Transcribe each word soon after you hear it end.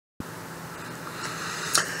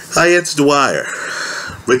Hi, it's Dwyer.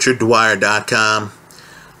 RichardDwyer.com,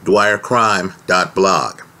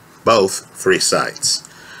 dwyercrime.blog. Both free sites.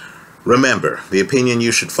 Remember, the opinion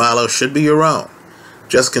you should follow should be your own.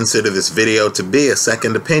 Just consider this video to be a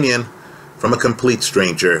second opinion from a complete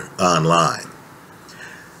stranger online.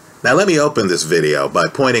 Now let me open this video by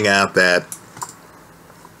pointing out that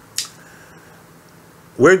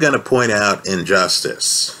we're going to point out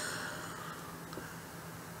injustice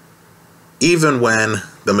even when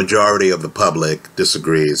the majority of the public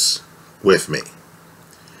disagrees with me.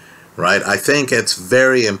 Right? I think it's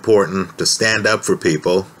very important to stand up for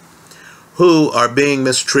people who are being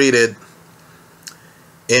mistreated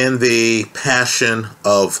in the passion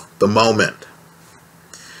of the moment.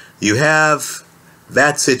 You have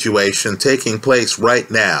that situation taking place right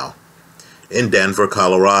now in Denver,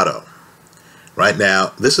 Colorado. Right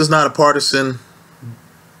now, this is not a partisan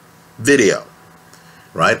video.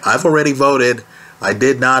 Right? I've already voted. I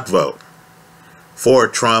did not vote for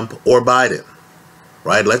Trump or Biden.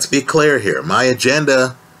 Right? Let's be clear here. My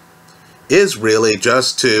agenda is really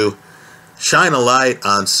just to shine a light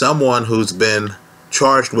on someone who's been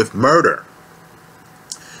charged with murder.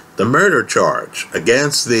 The murder charge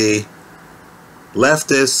against the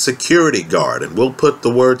leftist security guard, and we'll put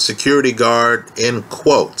the word security guard in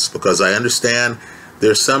quotes because I understand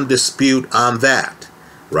there's some dispute on that.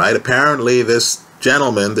 Right? Apparently this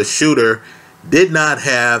gentleman, the shooter, did not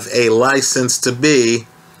have a license to be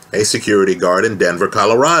a security guard in Denver,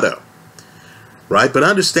 Colorado. Right? But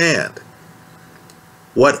understand,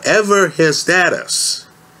 whatever his status,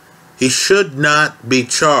 he should not be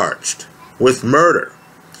charged with murder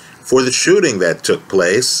for the shooting that took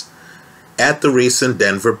place at the recent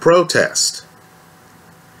Denver protest.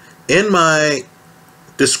 In my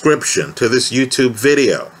description to this YouTube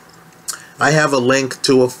video, I have a link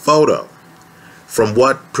to a photo from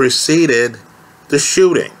what preceded the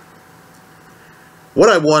shooting. What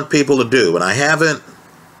I want people to do, and I haven't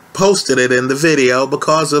posted it in the video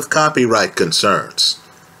because of copyright concerns,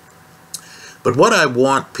 but what I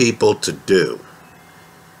want people to do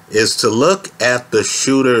is to look at the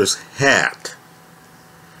shooter's hat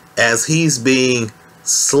as he's being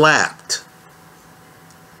slapped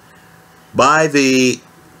by the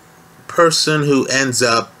person who ends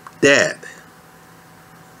up dead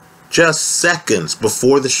just seconds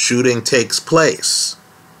before the shooting takes place.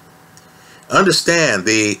 Understand,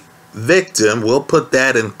 the victim, we'll put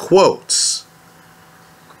that in quotes,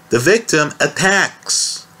 the victim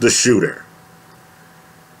attacks the shooter,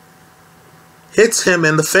 hits him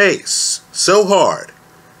in the face so hard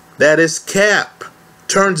that his cap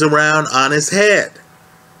turns around on his head.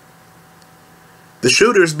 The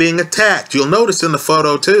shooter's being attacked. You'll notice in the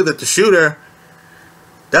photo too that the shooter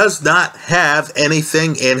does not have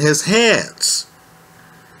anything in his hands.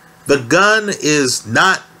 The gun is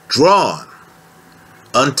not drawn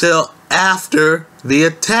until after the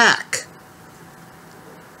attack.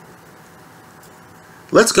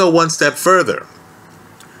 Let's go one step further.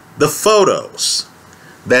 The photos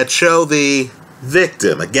that show the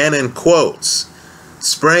victim, again in quotes,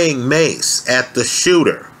 spraying mace at the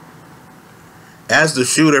shooter as the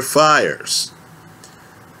shooter fires,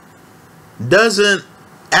 doesn't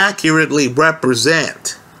accurately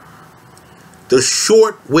represent the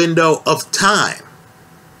short window of time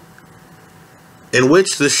in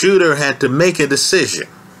which the shooter had to make a decision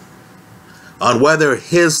on whether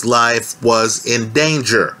his life was in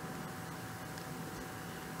danger.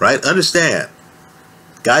 Right? Understand,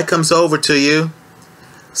 guy comes over to you,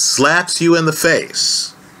 slaps you in the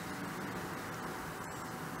face,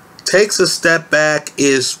 takes a step back,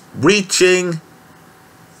 is reaching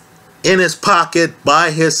in his pocket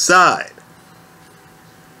by his side.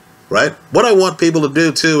 Right? What I want people to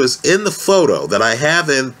do too is, in the photo that I have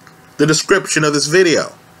in the description of this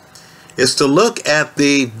video, is to look at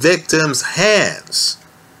the victim's hands.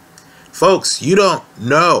 Folks, you don't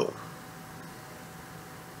know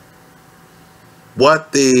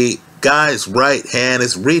what the guy's right hand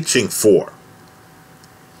is reaching for.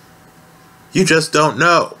 You just don't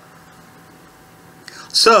know.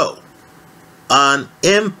 So, on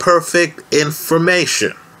imperfect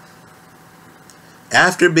information,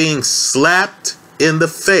 after being slapped in the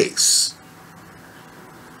face,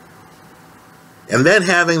 and then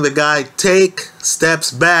having the guy take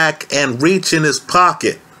steps back and reach in his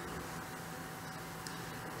pocket,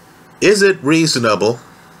 is it reasonable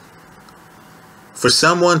for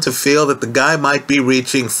someone to feel that the guy might be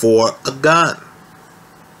reaching for a gun?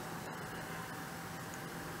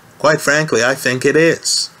 Quite frankly, I think it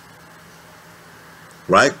is.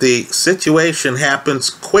 Right? The situation happens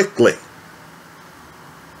quickly.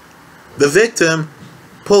 The victim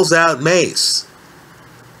pulls out mace,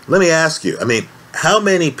 let me ask you, how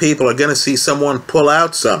many people are going to see someone pull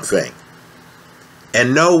out something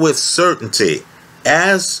and know with certainty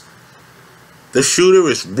as the shooter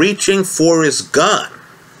is reaching for his gun,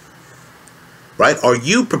 right? Are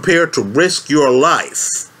you prepared to risk your life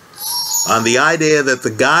on the idea that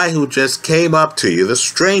the guy who just came up to you, the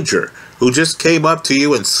stranger who just came up to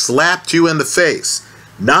you and slapped you in the face,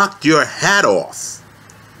 knocked your hat off,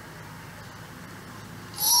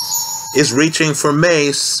 is reaching for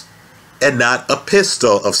mace and not a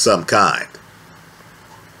pistol of some kind?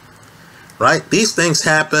 Right? These things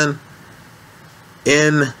happen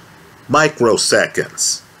in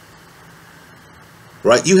microseconds.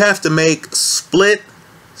 Right? You have to make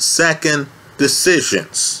split-second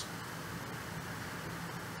decisions.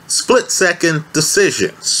 Split-second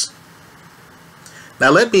decisions.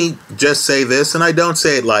 Now let me just say this, and I don't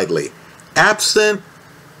say it lightly. Absent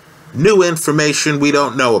new information we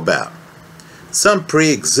don't know about, some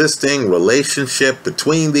pre-existing relationship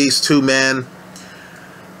between these two men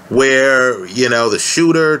where, the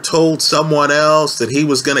shooter told someone else that he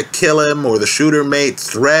was going to kill him, or the shooter made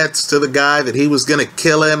threats to the guy that he was going to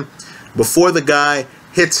kill him before the guy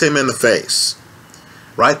hits him in the face.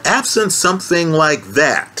 Right? Absent something like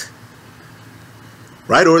that.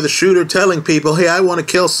 Right? Or the shooter telling people, hey, I want to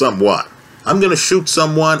kill someone. I'm going to shoot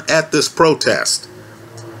someone at this protest.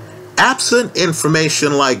 Absent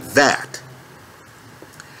information like that,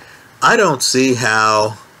 I don't see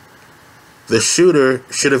how the shooter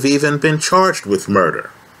should have even been charged with murder.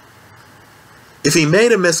 If he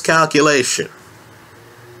made a miscalculation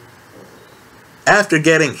after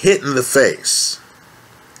getting hit in the face,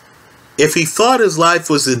 if he thought his life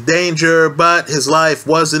was in danger, but his life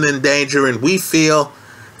wasn't in danger, and we feel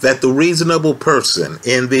that the reasonable person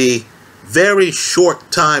in the very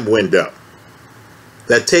short time window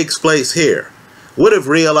that takes place here would have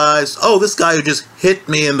realized, oh, this guy who just hit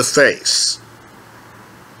me in the face,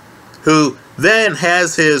 who then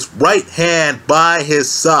has his right hand by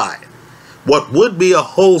his side, what would be a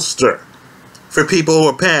holster for people who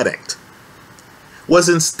are panicked, was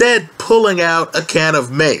instead pulling out a can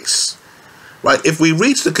of mace. Right? If we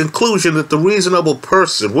reach the conclusion that the reasonable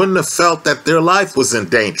person wouldn't have felt that their life was in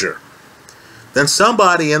danger, then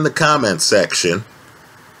somebody in the comment section,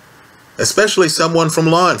 especially someone from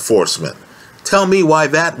law enforcement, tell me why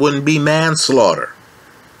that wouldn't be manslaughter.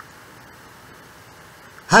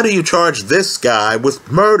 How do you charge this guy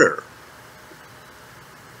with murder?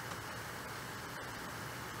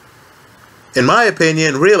 In my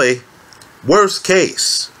opinion, really, worst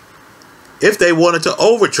case, if they wanted to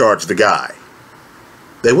overcharge the guy,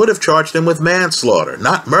 they would have charged him with manslaughter,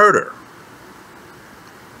 not murder.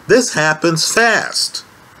 This happens fast.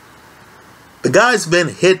 The guy's been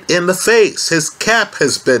hit in the face. His cap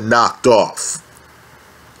has been knocked off.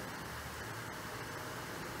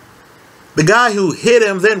 The guy who hit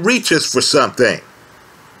him then reaches for something.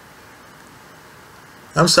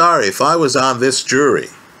 I'm sorry, if I was on this jury,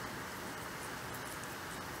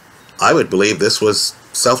 I would believe this was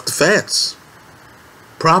self-defense.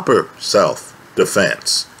 Proper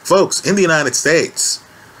self-defense. Folks, in the United States,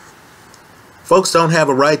 folks don't have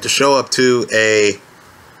a right to show up to a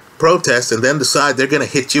protest and then decide they're going to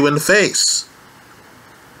hit you in the face.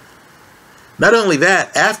 Not only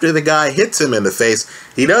that, after the guy hits him in the face,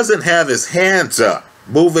 he doesn't have his hands up,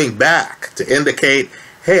 moving back to indicate,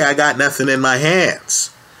 hey, I got nothing in my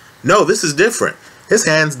hands. No, this is different. His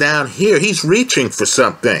hand's down here. He's reaching for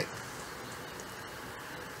something.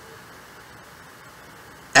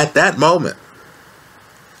 At that moment,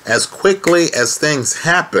 as quickly as things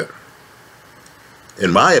happen,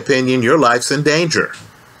 in my opinion, your life's in danger.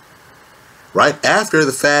 Right after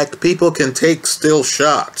the fact, people can take still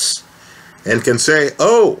shots and can say,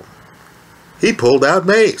 oh, he pulled out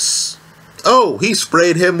mace. Oh, he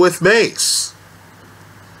sprayed him with mace.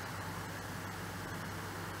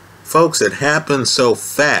 Folks, it happened so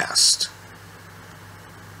fast.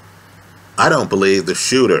 I don't believe the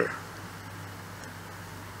shooter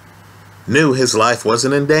knew his life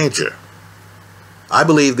wasn't in danger. I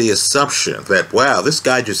believe the assumption that, wow, this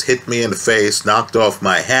guy just hit me in the face, knocked off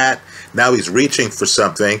my hat, now he's reaching for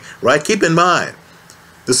something, right? Keep in mind,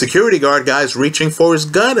 the security guard guy's reaching for his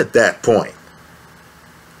gun at that point.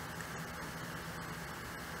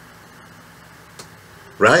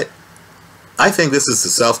 Right? I think this is a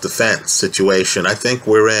self-defense situation. I think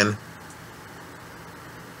we're in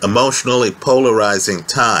emotionally polarizing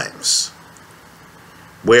times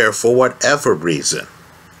where, for whatever reason,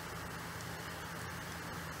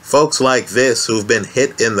 folks like this who've been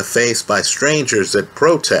hit in the face by strangers at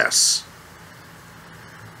protests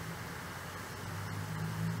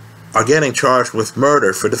are getting charged with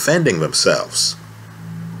murder for defending themselves.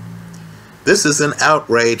 This is an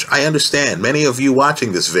outrage. I understand many of you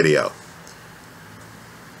watching this video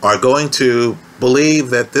are going to believe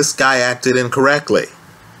that this guy acted incorrectly.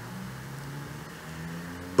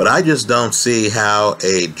 But I just don't see how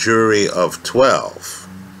a jury of 12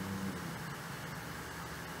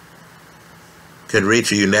 could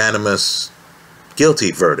reach a unanimous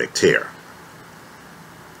guilty verdict here.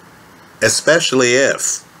 Especially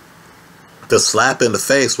if the slap in the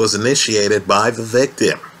face was initiated by the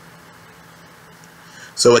victim.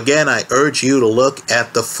 So again, I urge you to look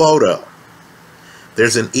at the photo.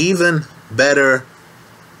 There's an even better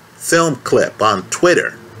film clip on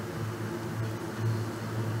Twitter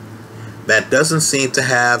that doesn't seem to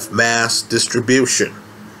have mass distribution,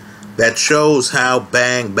 that shows how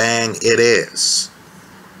bang bang it is.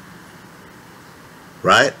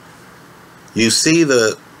 Right? You see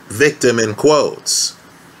the victim in quotes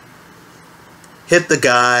hit the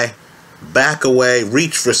guy, back away,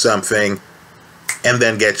 reach for something, and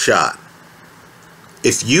then get shot.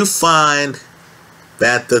 If you find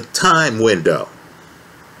that the time window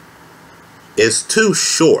is too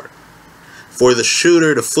short for the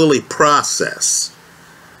shooter to fully process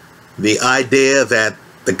the idea that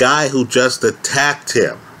the guy who just attacked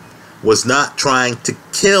him was not trying to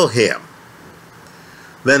kill him,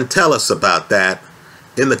 then tell us about that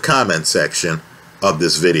in the comment section of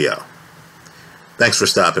this video. Thanks for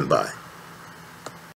stopping by.